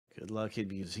Good luck in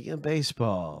museum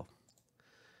baseball.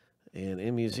 And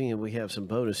in museum, we have some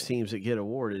bonus teams that get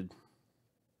awarded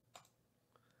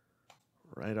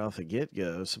right off the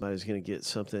get-go. Somebody's going to get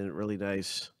something really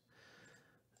nice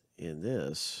in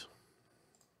this.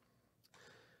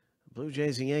 Blue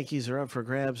Jays and Yankees are up for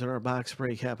grabs in our box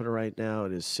break happening right now.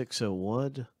 It is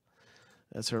 601.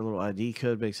 That's our little ID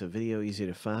code. Makes a video easy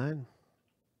to find.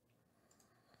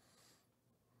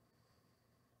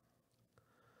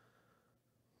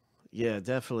 Yeah,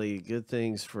 definitely good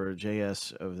things for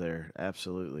JS over there.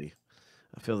 Absolutely.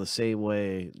 I feel the same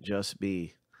way. Just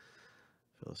be.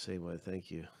 I feel the same way.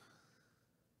 Thank you.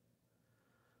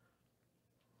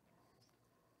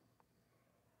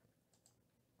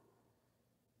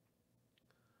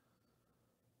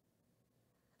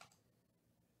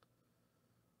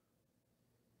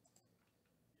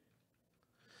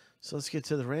 So let's get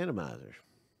to the randomizer.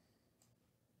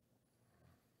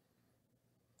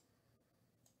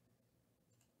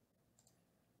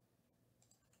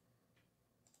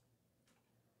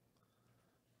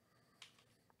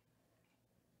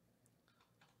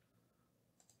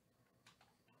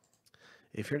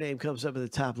 If your name comes up at the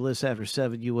top of the list after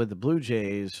 7, you win the Blue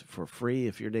Jays for free.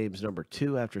 If your name's number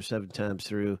 2 after 7 times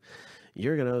through,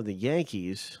 you're going to own the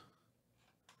Yankees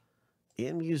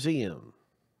in museum.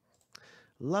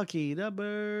 Lucky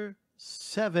number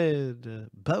 7.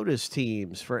 Bonus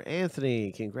teams for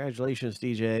Anthony. Congratulations,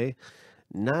 DJ.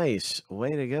 Nice. Way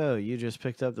to go. You just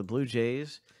picked up the Blue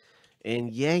Jays and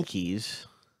Yankees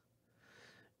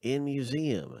in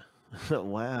museum.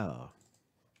 Wow.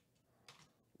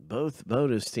 Both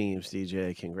bonus teams,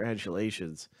 DJ.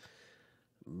 Congratulations.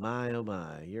 My, oh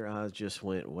my. Your odds just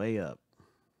went way up.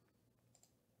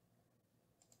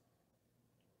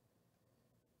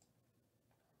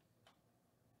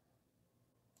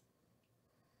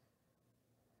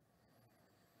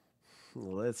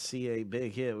 Let's see a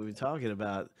big hit. We've been talking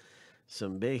about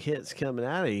some big hits coming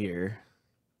out of here.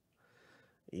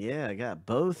 Yeah, I got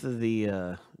both of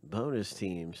the bonus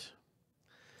teams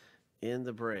in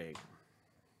the break.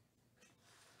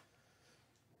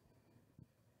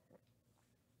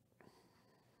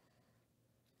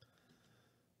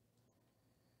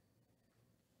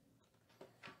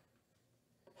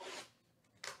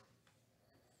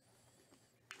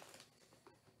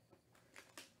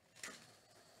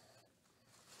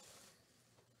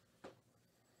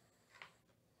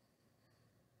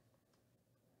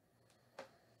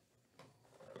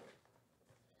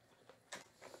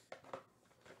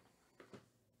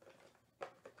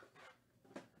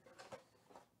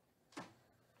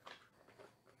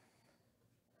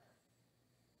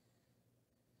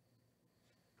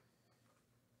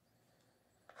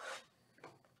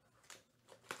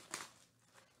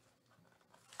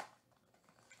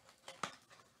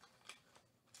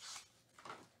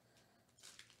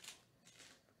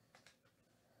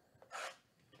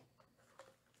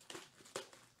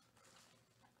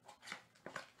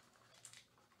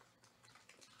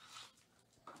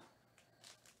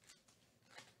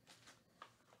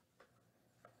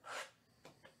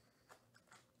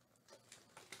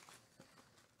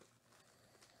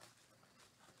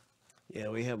 Yeah,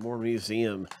 we have more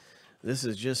museum. This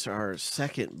is just our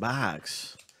second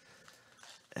box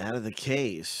out of the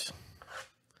case.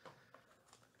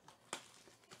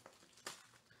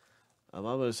 I'm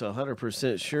almost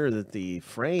 100% sure that the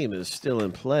frame is still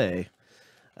in play.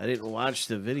 I didn't watch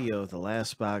the video of the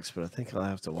last box, but I think I'll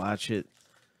have to watch it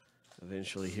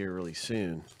eventually here really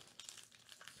soon,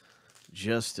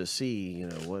 just to see, you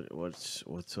know,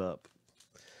 what's up.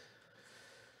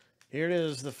 Here it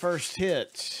is, the first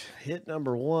hit. Hit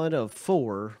number 1 of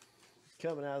 4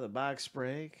 coming out of the box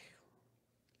break.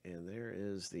 And there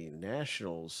is the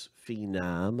Nationals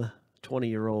phenom,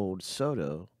 20-year-old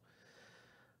Soto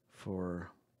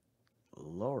for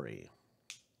Lori.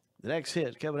 The next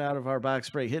hit coming out of our box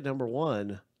break, hit number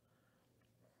 1.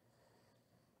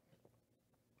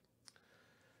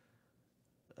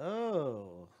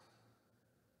 Oh.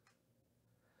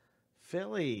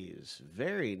 Phillies,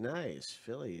 very nice.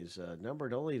 Phillies,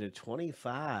 numbered only to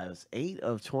 25, 8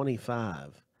 of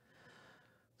 25.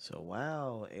 So,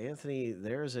 wow, Anthony,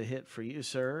 there's a hit for you,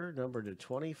 sir. Numbered to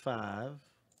 25.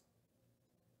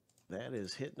 That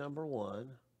is hit number 1.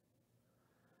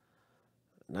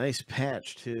 Nice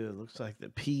patch, too. It looks like the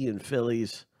P in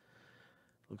Phillies.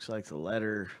 Looks like the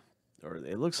letter, or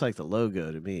it looks like the logo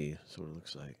to me. That's what it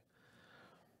looks like.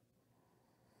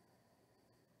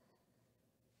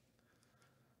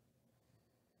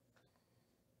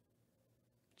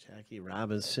 Jackie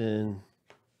Robinson.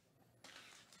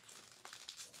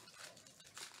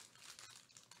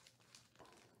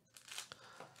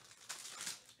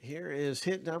 Here is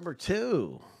hit number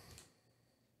 2.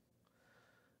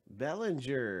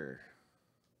 Bellinger.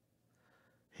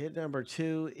 Hit number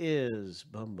 2 is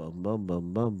bum bum bum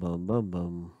bum bum bum bum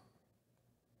bum.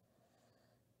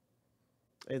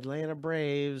 Atlanta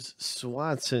Braves,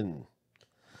 Swanson.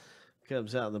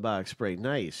 Comes out in the box break.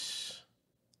 Nice.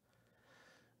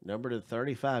 Number to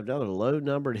 35. Another low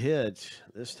numbered hit.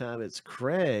 This time it's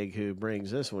Craig who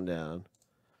brings this one down.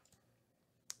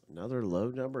 Another low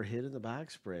number hit in the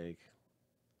box break.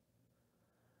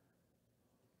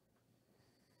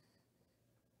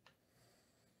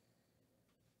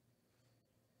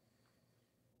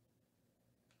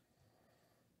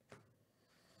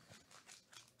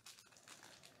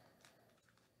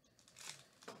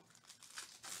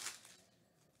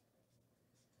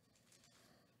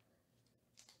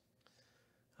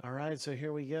 All right, so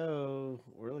here we go.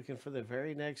 We're looking for the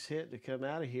very next hit to come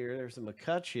out of here. There's the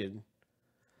McCutcheon.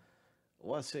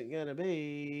 What's it going to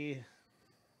be?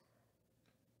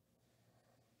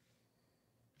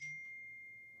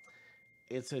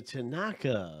 It's a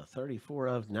Tanaka, 34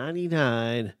 of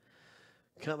 99,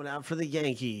 coming out for the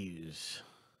Yankees.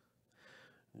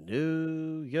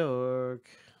 New York.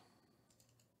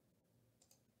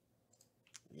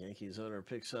 Yankees owner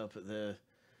picks up the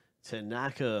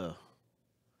Tanaka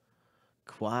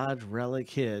quad relic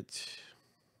hit.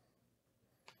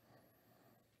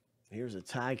 Here's a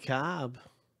Ty Cobb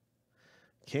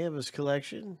canvas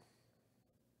collection.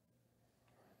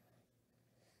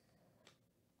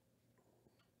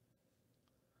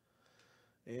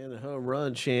 And a home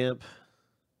run champ.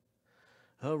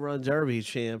 Home run derby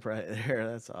champ right there.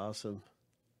 That's awesome.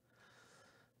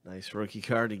 Nice rookie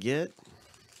card to get.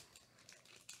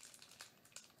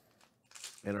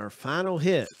 And our final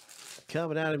hit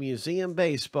coming out of Museum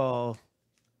Baseball.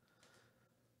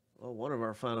 Well, one of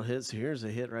our final hits. Here's a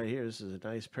hit right here. This is a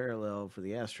nice parallel for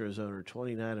the Astros owner,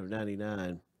 29 of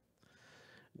 99.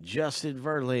 Justin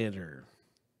Verlander.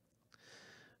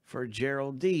 For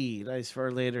Gerald D. Nice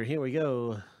Verlander. Here we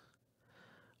go.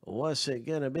 What's it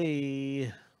going to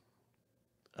be?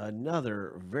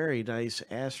 Another very nice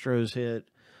Astros hit.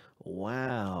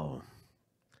 Wow.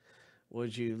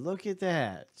 Would you look at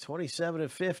that? 27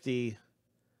 of 50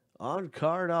 on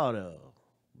card auto.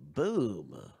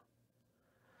 Boom.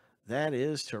 That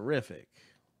is terrific.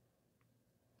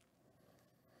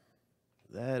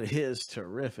 That is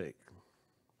terrific.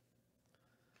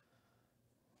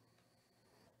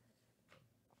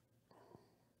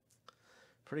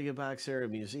 Pretty good box there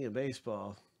at Museum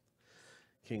Baseball.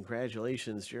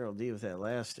 Congratulations, Gerald D, with that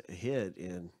last hit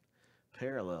in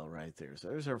parallel right there. So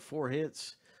there's our 4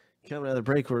 hits coming out of the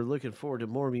break. We're looking forward to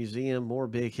more museum, more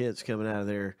big hits coming out of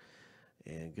there.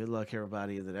 And good luck,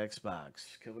 everybody, in the next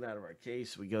box. Coming out of our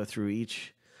case, we go through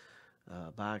each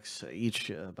box out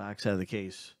of the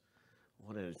case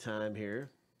one at a time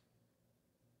here.